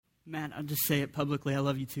Matt, I'll just say it publicly. I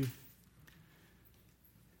love you too.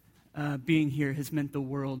 Being here has meant the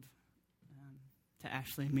world to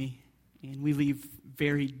Ashley and me. And we leave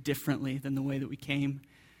very differently than the way that we came.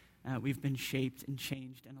 We've been shaped and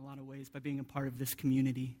changed in a lot of ways by being a part of this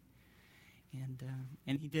community.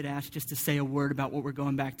 And he did ask just to say a word about what we're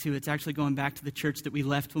going back to. It's actually going back to the church that we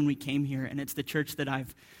left when we came here. And it's the church that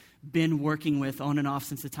I've been working with on and off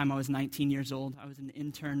since the time I was 19 years old. I was an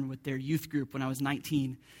intern with their youth group when I was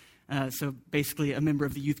 19. So basically a member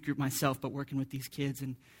of the youth group myself, but working with these kids,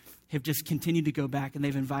 and have just continued to go back. And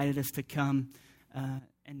they've invited us to come.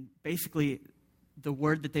 And basically the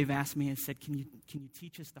word that they've asked me is said, can you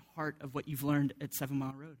teach us the heart of what you've learned at 7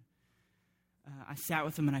 Mile Road? I sat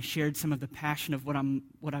with them and I shared some of the passion of what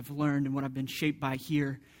I've learned and what I've been shaped by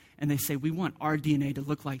here. And they say, we want our DNA to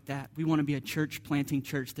look like that. We want to be a church planting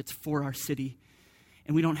church that's for our city.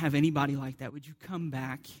 And we don't have anybody like that. Would you come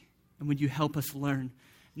back and would you help us learn?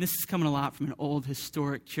 And this is coming a lot from an old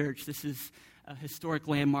historic church. This is a historic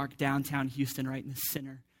landmark downtown Houston, right in the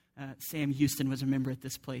center. Sam Houston was a member at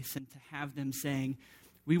this place. And to have them saying,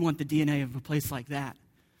 we want the DNA of a place like that,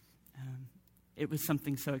 it was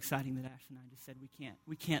something so exciting that Ash and I just said,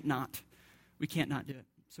 we can't not do it.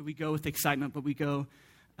 So we go with excitement, but we go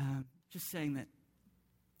just saying that,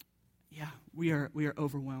 yeah, we are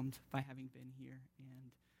overwhelmed by having been here.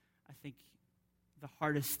 And I think the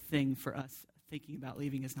hardest thing for us thinking about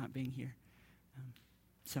leaving is not being here.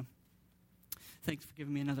 So thanks for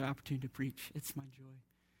giving me another opportunity to preach. It's my joy.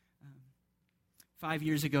 5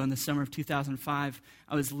 years ago in the summer of 2005,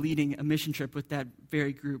 I was leading a mission trip with that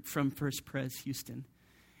very group from First Pres Houston.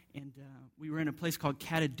 And we were in a place called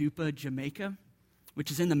Catadupa, Jamaica,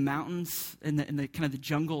 which is in the mountains, in the kind of the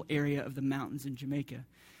jungle area of the mountains in Jamaica.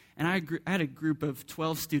 And I had a group of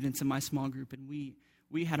 12 students in my small group, and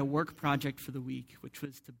we had a work project for the week, which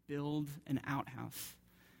was to build an outhouse.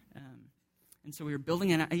 And so we were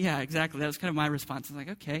building yeah, exactly. That was kind of my response. I was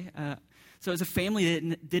like, okay. So as a family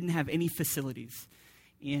that didn't have any facilities,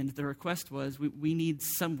 and the request was we need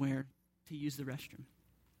somewhere to use the restroom.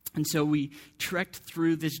 And so we trekked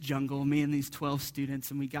through this jungle, me and these 12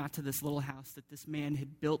 students, and we got to this little house that this man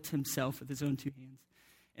had built himself with his own 2 hands.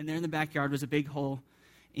 And there in the backyard was a big hole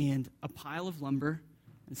and a pile of lumber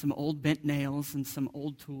and some old bent nails and some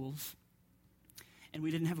old tools. And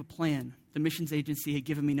we didn't have a plan. The missions agency had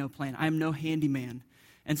given me no plan. I am no handyman.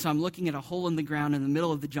 And so I'm looking at a hole in the ground in the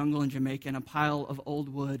middle of the jungle in Jamaica and a pile of old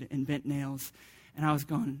wood and bent nails. And I was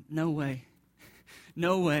going, no way.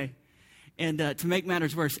 No way. And to make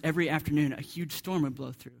matters worse, every afternoon a huge storm would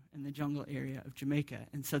blow through in the jungle area of Jamaica.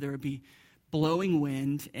 And so there would be blowing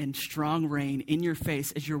wind and strong rain in your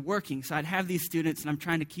face as you're working. So I'd have these students and I'm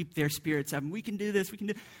trying to keep their spirits up. We can do this, we can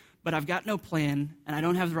do this. But I've got no plan, and I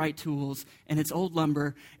don't have the right tools, and it's old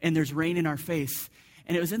lumber, and there's rain in our face.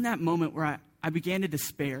 And it was in that moment where I began to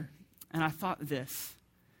despair, and I thought this: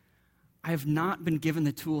 I have not been given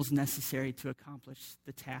the tools necessary to accomplish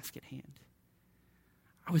the task at hand.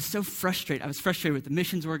 I was so frustrated. I was frustrated with the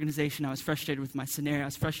missions organization. I was frustrated with my scenario. I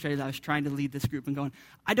was frustrated that I was trying to lead this group and going,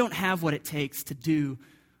 I don't have what it takes to do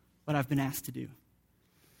what I've been asked to do.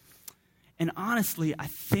 And honestly, I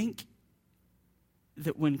think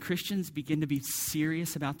that when Christians begin to be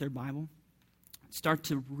serious about their Bible, start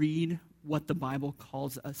to read what the Bible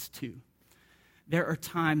calls us to, there are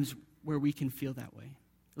times where we can feel that way.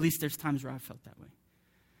 At least there's times where I've felt that way.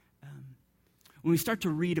 When we start to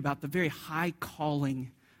read about the very high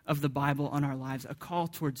calling of the Bible on our lives, a call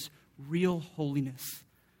towards real holiness,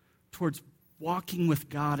 towards walking with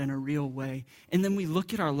God in a real way, and then we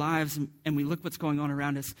look at our lives and we look what's going on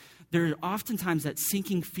around us, there are oftentimes that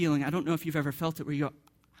sinking feeling, I don't know if you've ever felt it, where you go,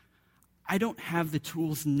 I don't have the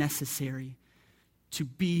tools necessary to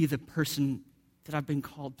be the person that I've been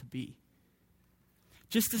called to be.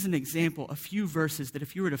 Just as an example, a few verses that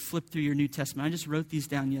if you were to flip through your New Testament, I just wrote these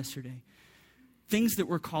down yesterday, things that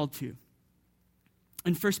we're called to.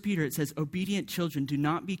 In 1 Peter, it says, obedient children, do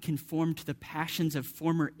not be conformed to the passions of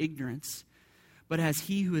former ignorance, but as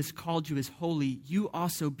he who has called you is holy, you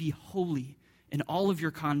also be holy in all of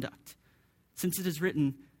your conduct. Since it is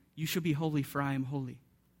written, you shall be holy, for I am holy.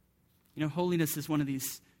 You know, holiness is one of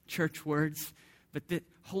these church words, but that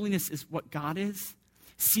holiness is what God is.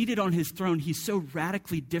 Seated on his throne, he's so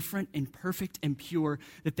radically different and perfect and pure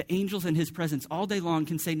that the angels in his presence all day long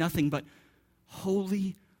can say nothing but,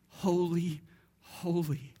 holy, holy,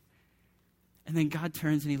 holy. And then God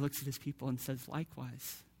turns and he looks at his people and says,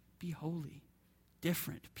 likewise, be holy,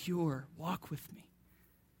 different, pure, walk with me.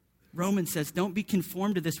 Romans says, don't be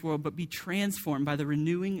conformed to this world, but be transformed by the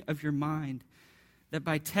renewing of your mind, that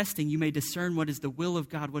by testing you may discern what is the will of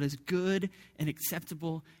God, what is good and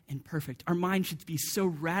acceptable and perfect. Our mind should be so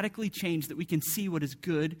radically changed that we can see what is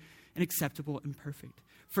good and acceptable and perfect.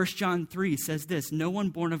 1 John 3 says this, no one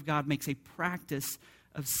born of God makes a practice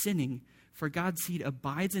of sinning, for God's seed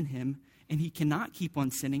abides in him, and he cannot keep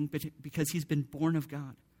on sinning because he's been born of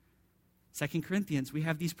God. 2 Corinthians, we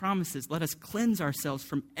have these promises. Let us cleanse ourselves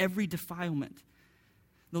from every defilement.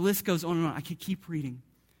 The list goes on and on. I could keep reading.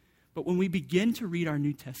 But when we begin to read our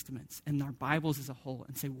New Testaments and our Bibles as a whole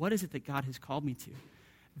and say, what is it that God has called me to?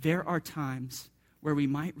 There are times where we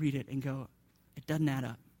might read it and go, it doesn't add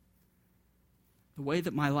up. The way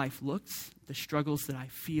that my life looks, the struggles that I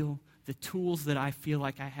feel, the tools that I feel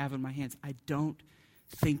like I have in my hands, I don't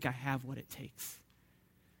think I have what it takes.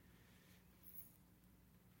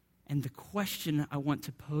 And the question I want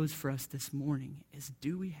to pose for us this morning is,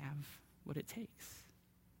 do we have what it takes?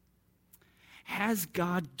 Has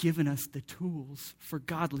God given us the tools for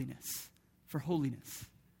godliness, for holiness?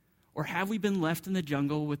 Or have we been left in the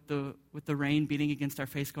jungle with the rain beating against our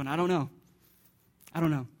face going, I don't know.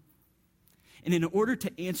 And in order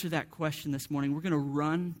to answer that question this morning, we're going to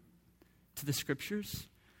run to the scriptures.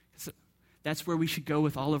 That's where we should go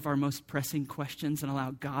with all of our most pressing questions and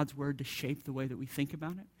allow God's word to shape the way that we think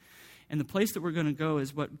about it. And the place that we're going to go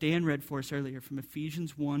is what Dan read for us earlier from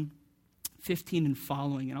Ephesians 1:15 and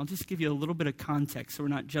following. And I'll just give you a little bit of context so we're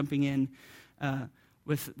not jumping in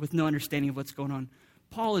with no understanding of what's going on.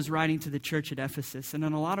 Paul is writing to the church at Ephesus, and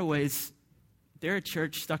in a lot of ways, they're a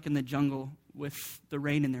church stuck in the jungle with the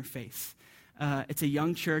rain in their face. It's a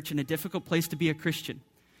young church and a difficult place to be a Christian.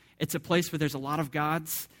 It's a place where there's a lot of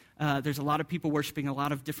gods. There's a lot of people worshiping a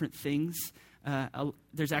lot of different things.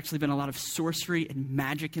 There's actually been a lot of sorcery and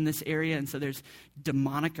magic in this area, and so there's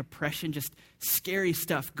demonic oppression, just scary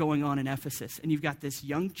stuff going on in Ephesus. And you've got this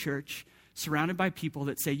young church surrounded by people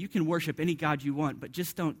that say, you can worship any god you want, but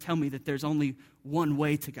just don't tell me that there's only one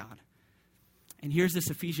way to God. And here's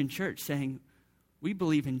this Ephesian church saying, we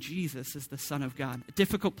believe in Jesus as the Son of God. A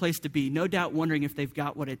difficult place to be, no doubt wondering if they've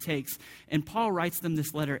got what it takes. And Paul writes them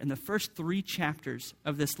this letter. In the first 3 chapters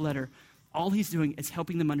of this letter, all he's doing is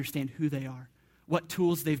helping them understand who they are, what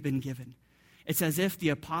tools they've been given. It's as if the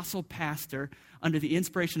apostle pastor, under the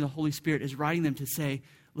inspiration of the Holy Spirit, is writing them to say,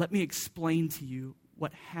 let me explain to you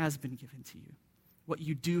what has been given to you, what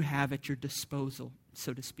you do have at your disposal,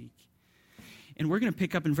 so to speak. And we're going to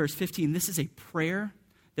pick up in verse 15. This is a prayer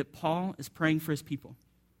that Paul is praying for his people.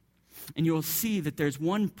 And you'll see that there's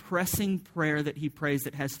one pressing prayer that he prays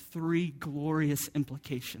that has 3 glorious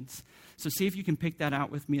implications. So see if you can pick that out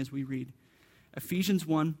with me as we read. Ephesians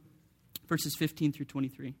 1, verses 15 through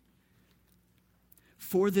 23.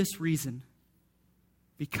 For this reason,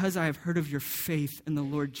 because I have heard of your faith in the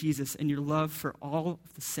Lord Jesus and your love for all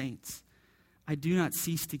of the saints, I do not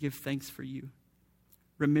cease to give thanks for you,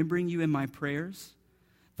 remembering you in my prayers,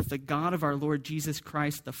 that the God of our Lord Jesus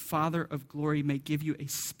Christ, the Father of glory, may give you a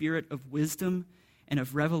spirit of wisdom and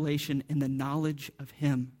of revelation in the knowledge of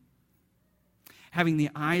him, having the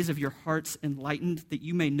eyes of your hearts enlightened, that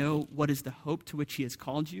you may know what is the hope to which he has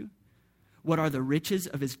called you, what are the riches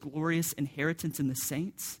of his glorious inheritance in the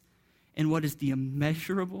saints, and what is the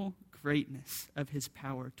immeasurable greatness of his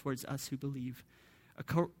power towards us who believe,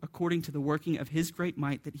 according to the working of his great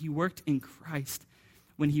might that he worked in Christ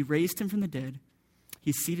when he raised him from the dead.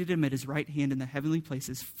 He seated him at his right hand in the heavenly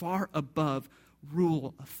places, far above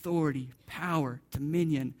rule, authority, power,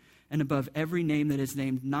 dominion, and above every name that is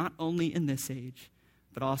named, not only in this age,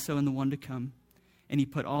 but also in the one to come. And he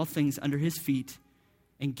put all things under his feet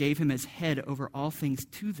and gave him as head over all things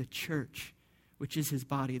to the church, which is his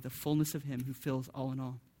body, the fullness of him who fills all in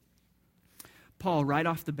all. Paul, right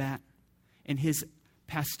off the bat, in his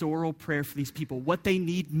pastoral prayer for these people, what they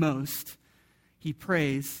need most, he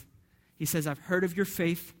prays. He says, I've heard of your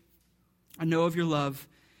faith, I know of your love,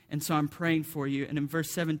 and so I'm praying for you. And in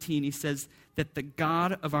verse 17, he says that the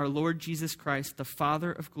God of our Lord Jesus Christ, the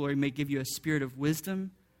Father of glory, may give you a spirit of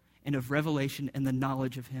wisdom and of revelation and the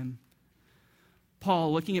knowledge of him.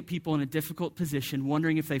 Paul, looking at people in a difficult position,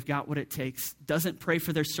 wondering if they've got what it takes, doesn't pray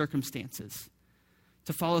for their circumstances.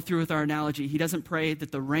 To follow through with our analogy, he doesn't pray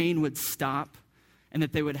that the rain would stop and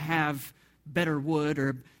that they would have better wood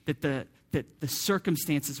or that the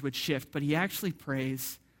circumstances would shift, but he actually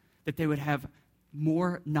prays that they would have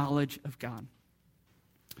more knowledge of God.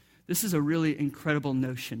 This is a really incredible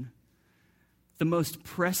notion. The most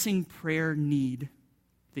pressing prayer need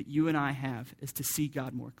that you and I have is to see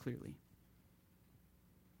God more clearly.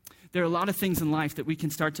 There are a lot of things in life that we can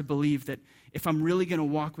start to believe that if I'm really going to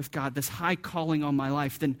walk with God, this high calling on my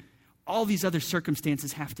life, then all these other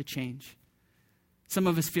circumstances have to change. Some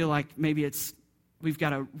of us feel like maybe it's we've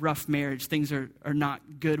got a rough marriage. Things are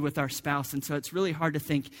not good with our spouse. And so it's really hard to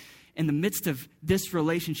think, in the midst of this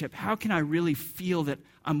relationship, how can I really feel that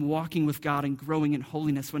I'm walking with God and growing in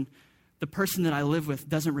holiness when the person that I live with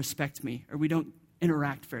doesn't respect me, or we don't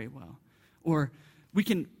interact very well? Or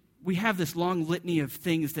we have this long litany of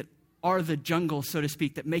things that are the jungle, so to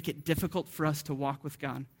speak, that make it difficult for us to walk with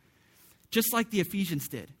God, just like the Ephesians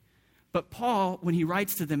did. But Paul, when he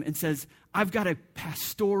writes to them and says, I've got a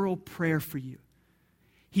pastoral prayer for you,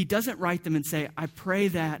 he doesn't write them and say, I pray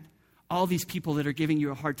that all these people that are giving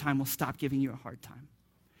you a hard time will stop giving you a hard time.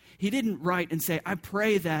 He didn't write and say, I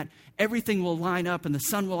pray that everything will line up and the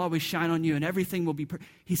sun will always shine on you and everything will be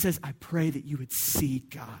He says, I pray that you would see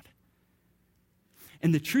God.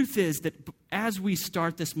 And the truth is that as we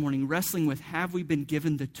start this morning wrestling with, have we been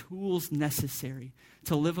given the tools necessary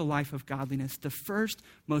to live a life of godliness, the first,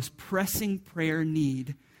 most pressing prayer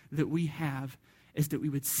need that we have is that we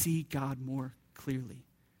would see God more clearly.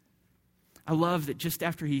 I love that just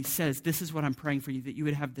after he says, this is what I'm praying for you, that you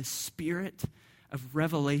would have the spirit of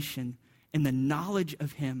revelation and the knowledge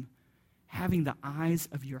of him, having the eyes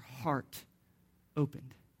of your heart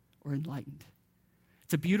opened or enlightened.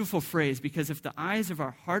 It's a beautiful phrase, because if the eyes of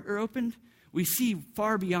our heart are opened, we see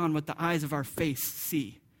far beyond what the eyes of our face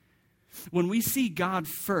see. When we see God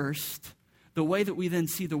first, the way that we then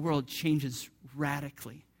see the world changes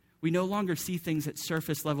radically. We no longer see things at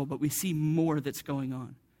surface level, but we see more that's going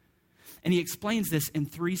on. And he explains this in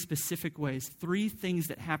 3 specific ways, 3 things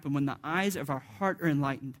that happen when the eyes of our heart are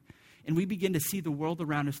enlightened and we begin to see the world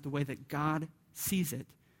around us the way that God sees it.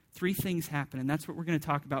 3 things happen, and that's what we're going to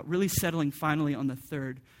talk about, really settling finally on the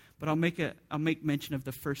third. But I'll make mention of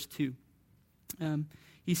the first 2.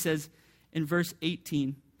 He says in verse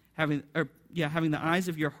 18, having the eyes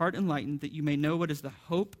of your heart enlightened, that you may know what is the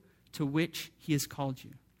hope to which he has called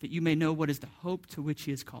you. That you may know what is the hope to which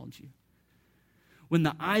he has called you. When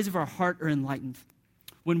the eyes of our heart are enlightened,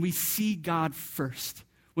 when we see God first,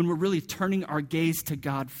 when we're really turning our gaze to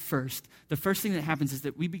God first, the first thing that happens is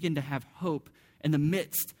that we begin to have hope in the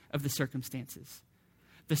midst of the circumstances.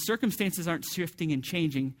 The circumstances aren't shifting and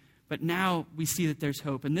changing, but now we see that there's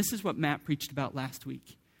hope. And this is what Matt preached about last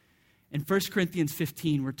week. In 1 Corinthians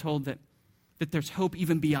 15, we're told that there's hope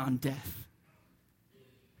even beyond death.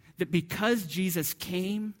 That because Jesus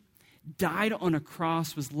came, died on a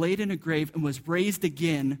cross, was laid in a grave, and was raised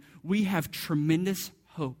again, we have tremendous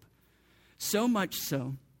hope. So much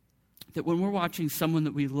so that when we're watching someone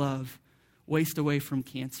that we love waste away from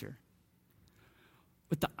cancer,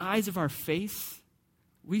 with the eyes of our face,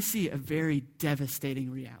 we see a very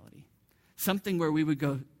devastating reality. Something where we would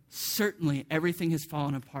go, certainly everything has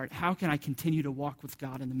fallen apart. How can I continue to walk with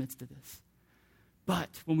God in the midst of this? But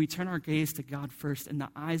when we turn our gaze to God first and the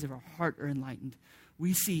eyes of our heart are enlightened,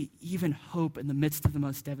 we see even hope in the midst of the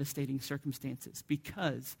most devastating circumstances,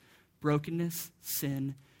 because brokenness,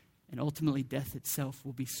 sin, and ultimately death itself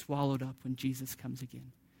will be swallowed up when Jesus comes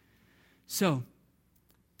again. So,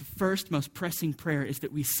 the first most pressing prayer is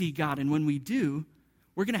that we see God, and when we do,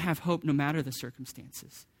 we're going to have hope no matter the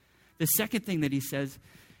circumstances. The second thing that he says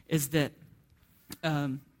is that,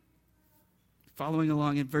 following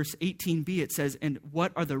along in verse 18b, it says, and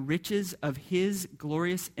what are the riches of his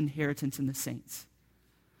glorious inheritance in the saints?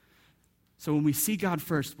 So when we see God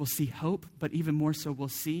first, we'll see hope, but even more so, we'll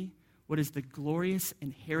see what is the glorious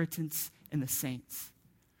inheritance in the saints.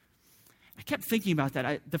 I kept thinking about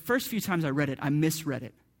that. The first few times I read it, I misread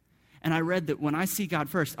it. And I read that when I see God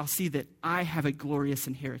first, I'll see that I have a glorious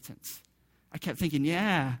inheritance. I kept thinking,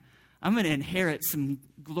 yeah, I'm going to inherit some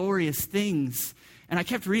glorious things. And I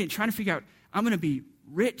kept reading, trying to figure out, I'm going to be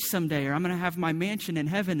rich someday, or I'm going to have my mansion in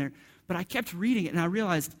heaven. But I kept reading it, and I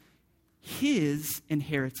realized his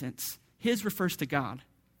inheritance, his refers to God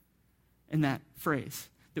in that phrase,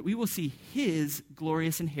 that we will see his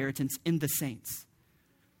glorious inheritance in the saints.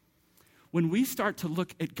 When we start to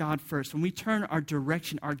look at God first, when we turn our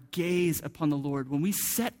direction, our gaze upon the Lord, when we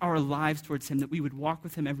set our lives towards him, that we would walk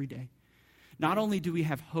with him every day, not only do we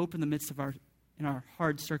have hope in the midst of our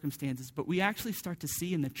hard circumstances, but we actually start to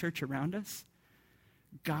see in the church around us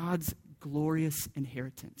God's glorious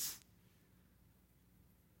inheritance.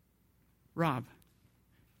 Rob,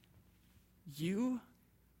 you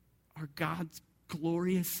are God's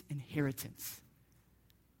glorious inheritance.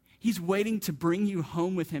 He's waiting to bring you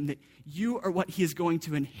home with him, that you are what he is going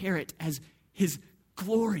to inherit as his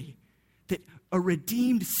glory, that a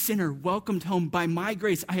redeemed sinner welcomed home by my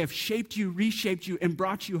grace. I have shaped you, reshaped you, and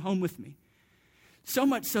brought you home with me. So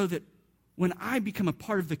much so that when I become a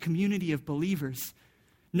part of the community of believers,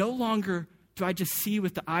 no longer do I just see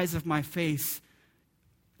with the eyes of my face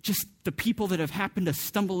just the people that have happened to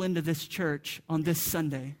stumble into this church on this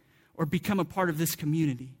Sunday, or become a part of this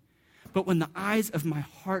community. But when the eyes of my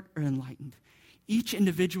heart are enlightened, each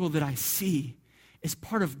individual that I see is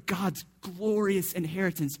part of God's glorious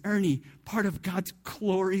inheritance. Ernie, part of God's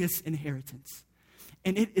glorious inheritance.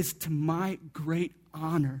 And it is to my great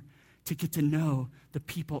honor to get to know the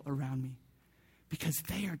people around me because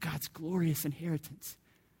they are God's glorious inheritance.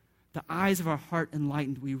 The eyes of our heart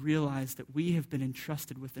enlightened, we realize that we have been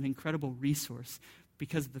entrusted with an incredible resource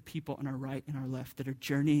because of the people on our right and our left that are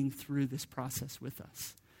journeying through this process with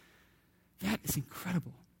us. That is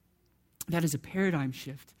incredible. That is a paradigm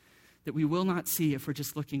shift that we will not see if we're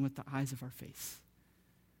just looking with the eyes of our face.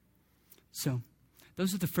 So,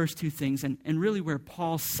 those are the first two things, and really where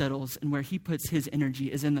Paul settles and where he puts his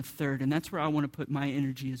energy is in the third, and that's where I want to put my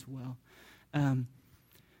energy as well.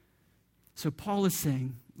 So Paul is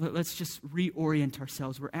saying, let's just reorient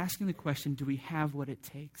ourselves. We're asking the question, do we have what it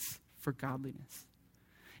takes for godliness?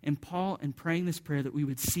 And Paul, in praying this prayer that we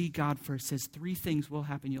would see God first, says three things will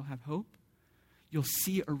happen. You'll have hope. You'll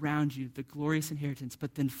see around you the glorious inheritance.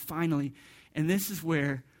 But then finally, and this is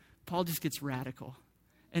where Paul just gets radical.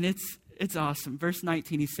 And it's awesome. Verse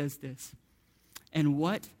 19, he says this. And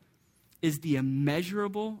what is the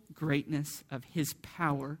immeasurable greatness of his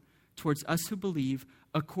power towards us who believe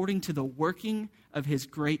according to the working of his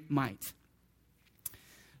great might?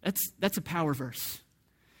 That's a power verse.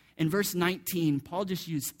 In verse 19, Paul just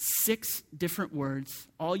used 6 different words,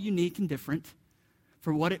 all unique and different,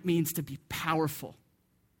 for what it means to be powerful.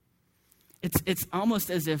 It's almost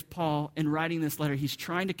as if Paul, in writing this letter, he's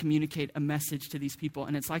trying to communicate a message to these people,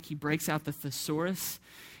 and it's like he breaks out the thesaurus,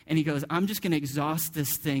 and he goes, I'm just going to exhaust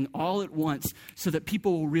this thing all at once so that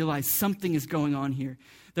people will realize something is going on here.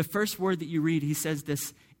 The first word that you read, he says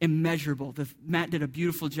this, immeasurable. Matt did a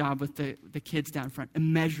beautiful job with the kids down front.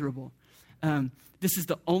 Immeasurable. This is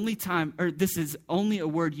the only time, or this is only a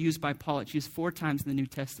word used by Paul. It's used 4 times in the New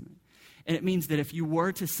Testament. And it means that if you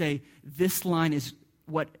were to say, this line is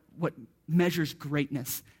what measures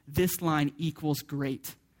greatness, this line equals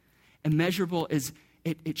great. Immeasurable is,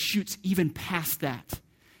 it shoots even past that.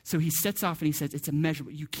 So he sets off and he says, it's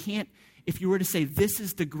immeasurable. You can't, if you were to say, this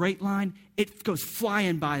is the great line, it goes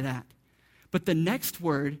flying by that. But the next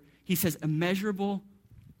word, he says, immeasurable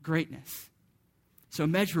greatness. So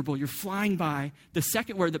immeasurable, you're flying by. The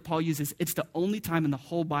second word that Paul uses, it's the only time in the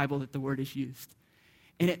whole Bible that the word is used.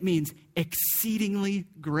 And it means exceedingly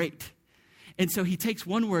great. And so he takes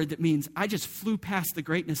one word that means, I just flew past the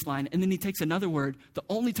greatness line. And then he takes another word, the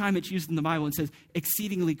only time it's used in the Bible, and says,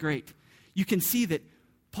 exceedingly great. You can see that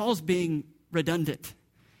Paul's being redundant.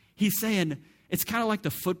 He's saying, it's kind of like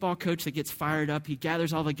the football coach that gets fired up. He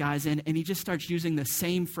gathers all the guys in, and he just starts using the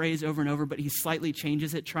same phrase over and over, but he slightly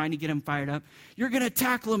changes it, trying to get them fired up. You're going to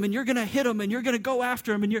tackle him, and you're going to hit him, and you're going to go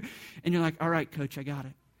after him, and you're like, all right, coach, I got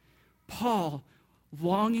it. Paul,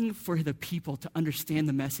 longing for the people to understand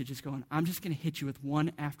the message, is going, I'm just going to hit you with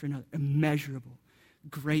one after another. Immeasurable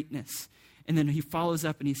greatness. And then he follows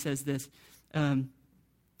up and he says this, the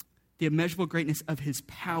immeasurable greatness of his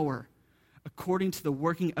power according to the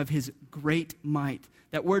working of his great might.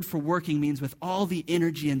 That word for working means with all the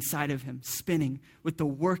energy inside of him, spinning with the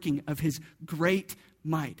working of his great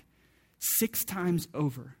might. 6 times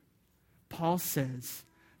over, Paul says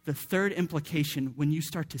the third implication when you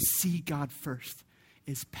start to see God first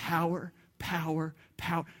is power, power,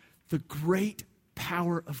 power. The great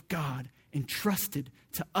power of God entrusted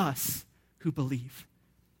to us who believe.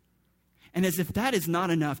 And as if that is not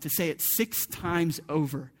enough to say it 6 times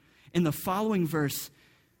over, in the following verse,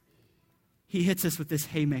 he hits us with this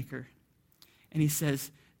haymaker. And he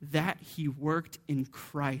says, that he worked in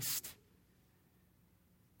Christ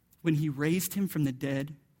when he raised him from the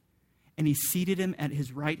dead and he seated him at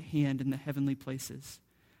his right hand in the heavenly places,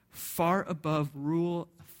 far above rule,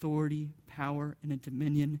 authority, power, and a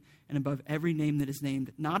dominion, and above every name that is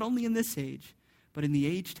named, not only in this age, but in the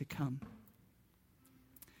age to come.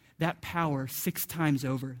 That power 6 times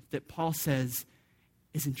over that Paul says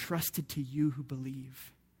is entrusted to you who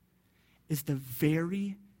believe is the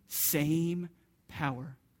very same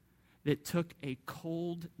power that took a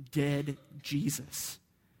cold, dead Jesus,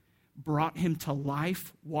 brought him to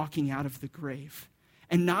life walking out of the grave.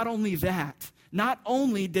 And not only that, not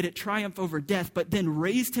only did it triumph over death, but then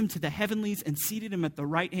raised him to the heavenlies and seated him at the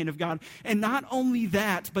right hand of God. And not only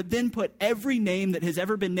that, but then put every name that has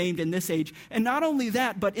ever been named in this age, and not only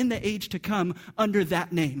that, but in the age to come under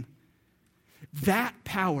that name. That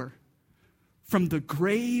power from the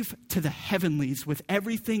grave to the heavenlies with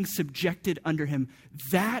everything subjected under him,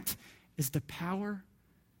 that is the power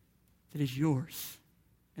that is yours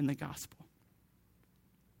in the gospel.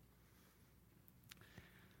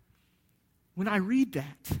 When I read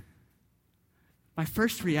that, my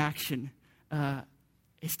first reaction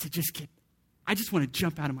is to I just want to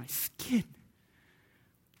jump out of my skin.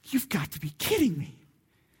 You've got to be kidding me.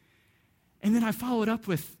 And then I follow it up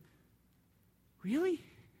with, really?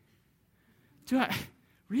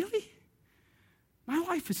 Really? My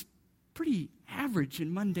life is pretty average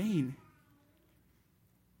and mundane.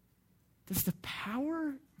 Does the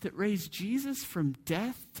power that raised Jesus from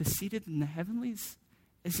death to seated in the heavenlies,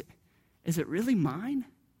 is it really mine?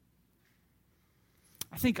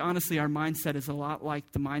 I think, honestly, our mindset is a lot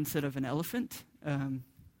like the mindset of an elephant.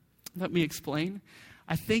 Let me explain.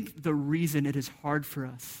 I think the reason it is hard for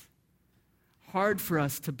us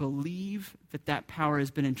to believe that power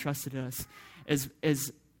has been entrusted to us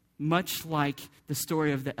is much like the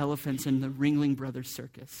story of the elephants in the Ringling Brothers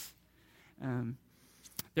circus.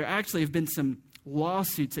 There actually have been some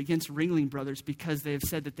lawsuits against Ringling Brothers because they have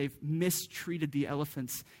said that they've mistreated the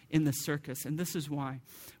elephants in the circus. And this is why.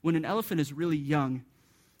 When an elephant is really young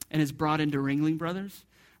and is brought into Ringling Brothers,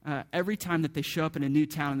 every time that they show up in a new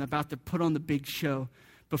town and they're about to put on the big show,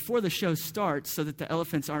 before the show starts, so that the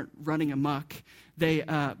elephants aren't running amok, they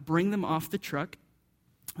bring them off the truck.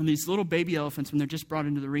 And these little baby elephants, when they're just brought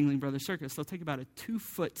into the Ringling Brothers circus, they'll take about a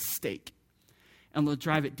 2-foot stake and they'll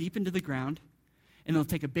drive it deep into the ground, and they'll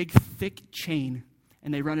take a big thick chain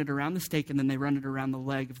and they run it around the stake, and then they run it around the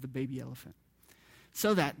leg of the baby elephant.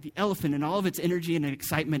 So that the elephant, in all of its energy and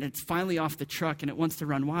excitement, it's finally off the truck and it wants to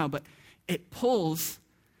run wild, but it pulls,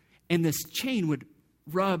 and this chain would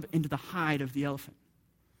rub into the hide of the elephant.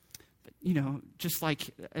 But, just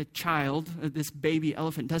like a child, this baby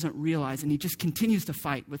elephant doesn't realize, and he just continues to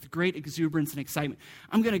fight with great exuberance and excitement.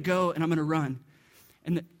 I'm going to go and I'm going to run.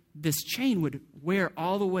 And this chain would wear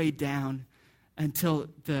all the way down until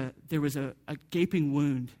there was a gaping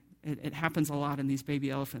wound. It happens a lot in these baby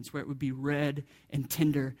elephants where it would be red and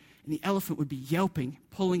tender, and the elephant would be yelping,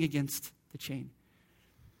 pulling against the chain.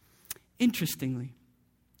 Interestingly,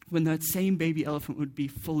 when that same baby elephant would be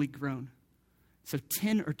fully grown, so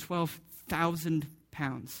 10 or 12,000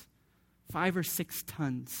 pounds, 5 or 6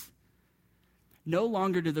 tons, no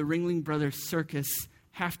longer do the Ringling Brothers circus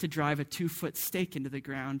have to drive a 2-foot stake into the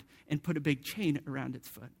ground and put a big chain around its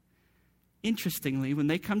foot. Interestingly, when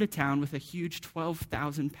they come to town with a huge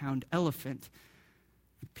 12,000-pound elephant,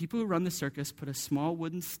 the people who run the circus put a small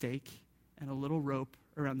wooden stake and a little rope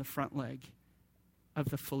around the front leg of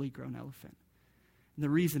the fully grown elephant. And the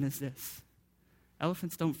reason is this: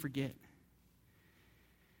 elephants don't forget.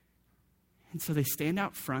 And so they stand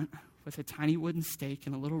out front with a tiny wooden stake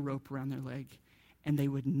and a little rope around their leg, and they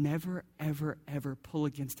would never, ever, ever pull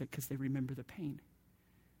against it because they remember the pain.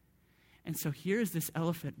 And so here's this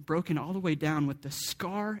elephant broken all the way down with the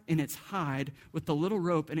scar in its hide with the little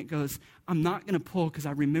rope, and it goes, I'm not going to pull because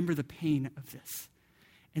I remember the pain of this.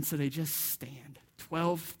 And so they just stand.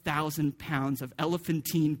 12,000 pounds of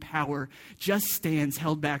elephantine power just stands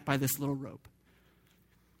held back by this little rope.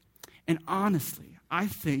 And honestly, I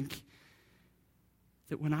think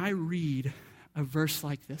that when I read a verse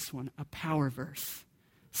like this one, a power verse,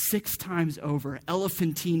 6 times over,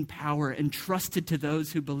 elephantine power entrusted to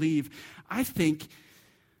those who believe, I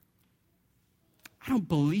don't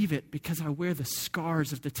believe it because I wear the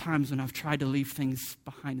scars of the times when I've tried to leave things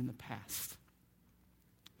behind in the past.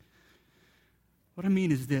 What I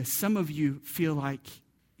mean is this: some of you feel like,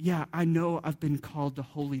 yeah, I know I've been called to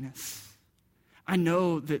holiness. I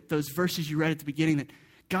know that those verses you read at the beginning, that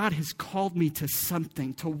God has called me to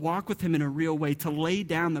something, to walk with him in a real way, to lay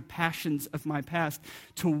down the passions of my past,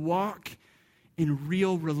 to walk in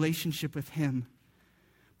real relationship with him.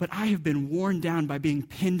 But I have been worn down by being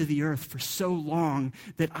pinned to the earth for so long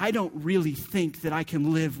that I don't really think that I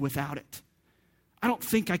can live without it. I don't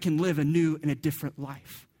think I can live a new and a different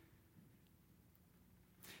life.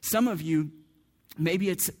 Some of you, maybe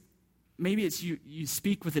it's you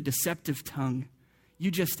speak with a deceptive tongue.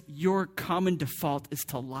 Your common default is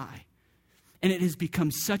to lie. And it has become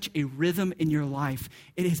such a rhythm in your life.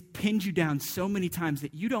 It has pinned you down so many times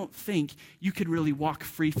that you don't think you could really walk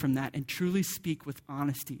free from that and truly speak with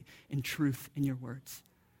honesty and truth in your words.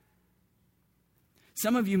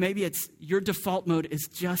 Some of you, maybe it's your default mode is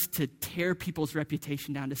just to tear people's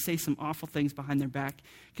reputation down, to say some awful things behind their back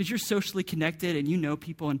because you're socially connected and you know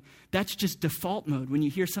people, and that's just default mode. When you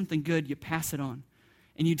hear something good, you pass it on.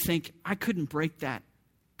 And you'd think, I couldn't break that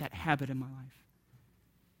habit in my life.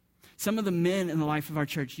 Some of the men in the life of our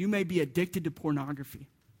church, you may be addicted to pornography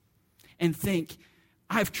and think,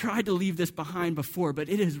 I've tried to leave this behind before, but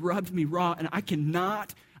it has rubbed me raw, and I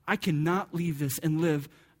cannot leave this and live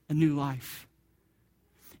a new life.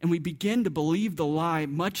 And we begin to believe the lie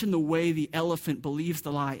much in the way the elephant believes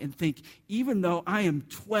the lie and think, even though I am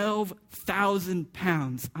 12,000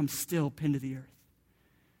 pounds, I'm still pinned to the earth.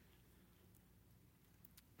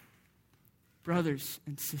 brothers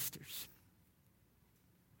and sisters,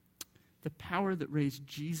 the power that raised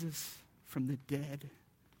Jesus from the dead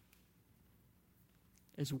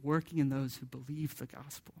is working in those who believe the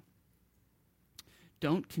gospel.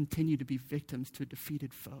 Don't continue to be victims to a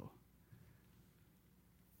defeated foe.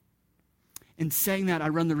 In saying that, I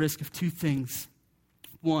run the risk of two things.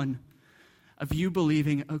 One, of you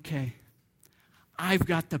believing, okay, I've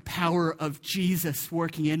got the power of Jesus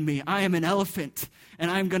working in me. I am an elephant,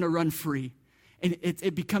 and I'm going to run free. And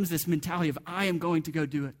it becomes this mentality of, I am going to go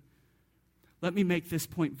do it. Let me make this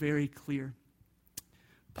point very clear.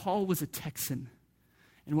 Paul was a Texan.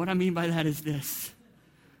 And what I mean by that is this.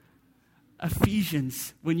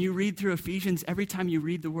 Ephesians, when you read through Ephesians, every time you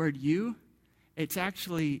read the word you, it's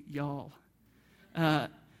actually y'all.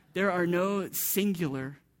 There are no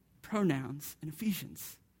singular pronouns in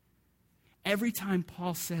Ephesians. Every time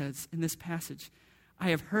Paul says in this passage, I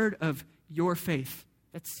have heard of your faith,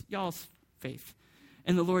 that's y'all's faith,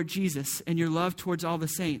 in the Lord Jesus and your love towards all the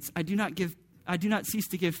saints. I do not cease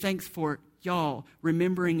to give thanks for y'all,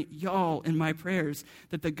 remembering y'all in my prayers,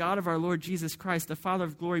 that the God of our Lord Jesus Christ, the Father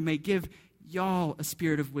of glory, may give y'all a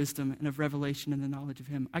spirit of wisdom and of revelation in the knowledge of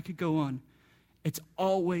him. I could go on. It's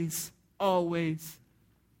always, always,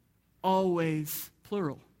 always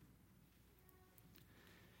plural.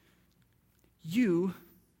 You,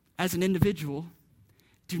 as an individual,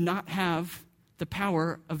 do not have the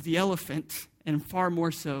power of the elephant, and far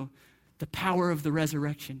more so, the power of the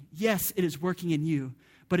resurrection. Yes, it is working in you,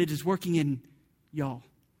 but it is working in y'all.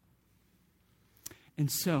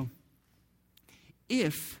 And so,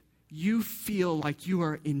 if you feel like you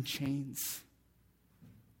are in chains,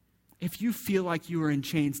 the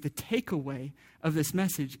takeaway of this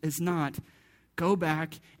message is not go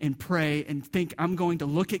back and pray and think I'm going to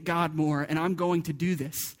look at God more and I'm going to do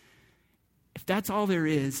this. If that's all there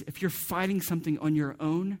is, if you're fighting something on your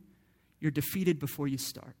own, you're defeated before you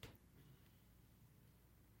start.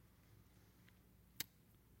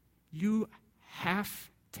 You have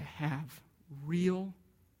to have real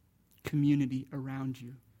community around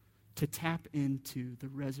you to tap into the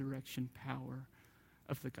resurrection power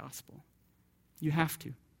of the gospel. You have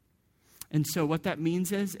to. And so what that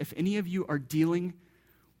means is, if any of you are dealing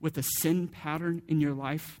with a sin pattern in your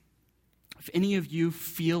life, if any of you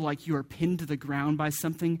feel like you are pinned to the ground by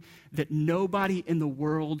something that nobody in the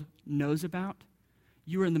world knows about,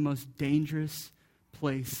 you are in the most dangerous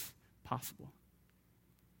place possible.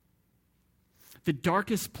 The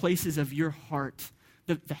darkest places of your heart,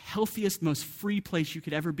 the healthiest, most free place you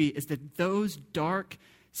could ever be, is that those dark,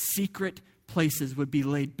 secret places would be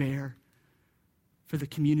laid bare for the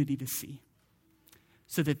community to see,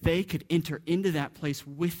 so that they could enter into that place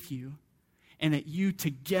with you, and that you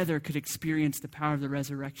together could experience the power of the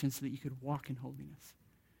resurrection so that you could walk in holiness.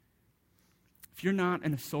 If you're not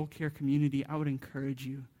in a soul care community, I would encourage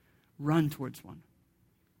you, run towards one.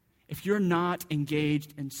 If you're not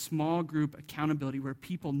engaged in small group accountability where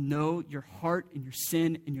people know your heart and your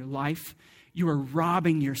sin and your life, you are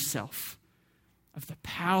robbing yourself of the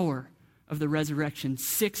power of the resurrection,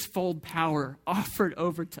 sixfold power offered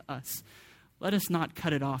over to us. Let us not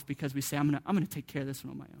cut it off because we say, I'm going to take care of this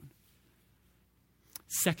one on my own.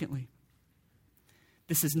 Secondly,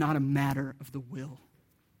 this is not a matter of the will.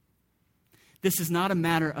 This is not a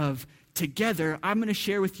matter of together, I'm going to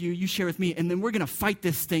share with you, you share with me, and then we're going to fight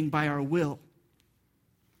this thing by our will.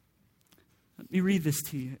 Let me read this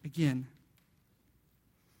to you again.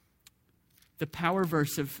 The power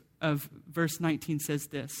verse of verse 19 says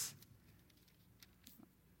this.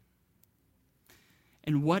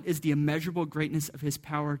 And what is the immeasurable greatness of his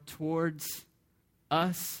power towards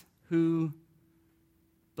us who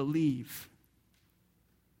believe?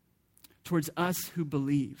 Towards us who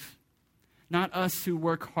believe. Not us who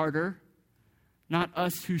work harder. Not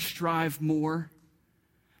us who strive more.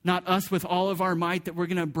 Not us with all of our might that we're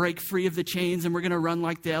going to break free of the chains and we're going to run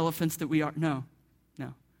like the elephants that we are. No.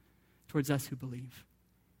 Towards us who believe.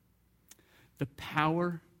 The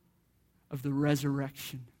power of the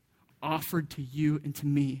resurrection offered to you and to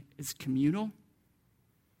me is communal,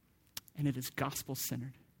 and it is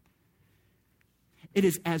gospel-centered. It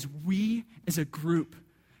is as we, as a group,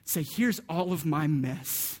 say, here's all of my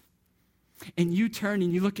mess. And you turn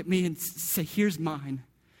and you look at me and say, here's mine.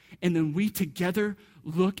 And then we together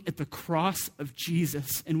look at the cross of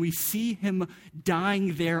Jesus and we see him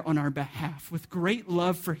dying there on our behalf with great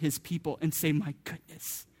love for his people and say, my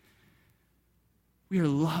goodness, we are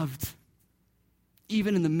loved.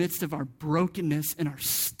 Even in the midst of our brokenness and our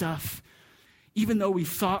stuff, even though we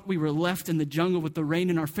thought we were left in the jungle with the rain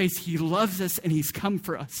in our face, he loves us and he's come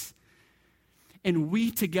for us. And we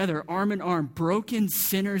together, arm in arm, broken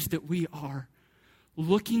sinners that we are,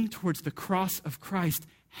 looking towards the cross of Christ,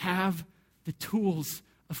 have the tools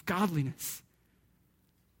of godliness.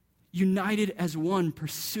 United as one,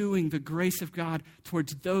 pursuing the grace of God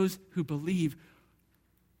towards those who believe.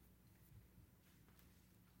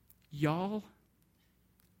 Y'all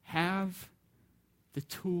have the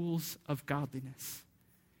tools of godliness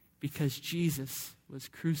because Jesus was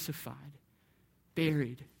crucified,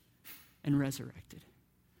 buried, and resurrected.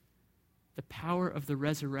 The power of the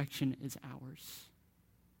resurrection is ours.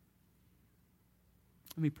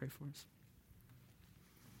 Let me pray for us.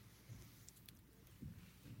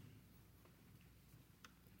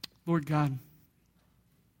 Lord God,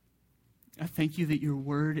 I thank you that your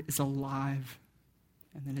word is alive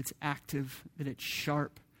and that it's active, that it's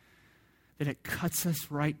sharp, that it cuts us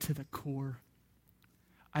right to the core.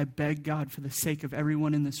 I beg, God, for the sake of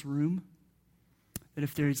everyone in this room, that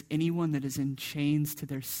if there is anyone that is in chains to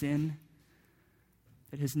their sin,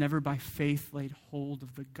 that has never by faith laid hold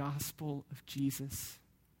of the gospel of Jesus,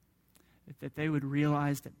 that they would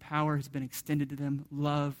realize that power has been extended to them,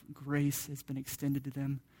 love, grace has been extended to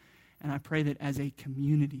them. And I pray that as a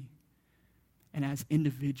community and as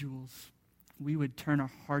individuals, we would turn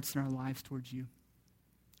our hearts and our lives towards you.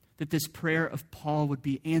 That this prayer of Paul would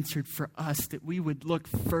be answered for us, that we would look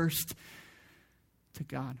first to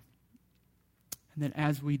God. And that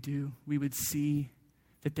as we do, we would see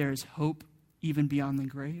that there is hope even beyond the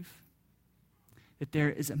grave, that there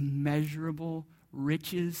is immeasurable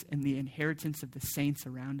riches in the inheritance of the saints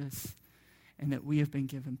around us, and that we have been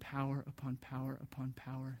given power upon power upon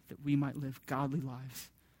power, that we might live godly lives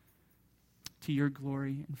to your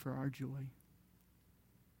glory and for our joy.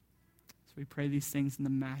 So we pray these things in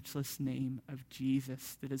the matchless name of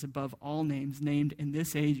Jesus, that is above all names named in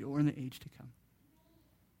this age or in the age to come.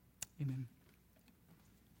 Amen.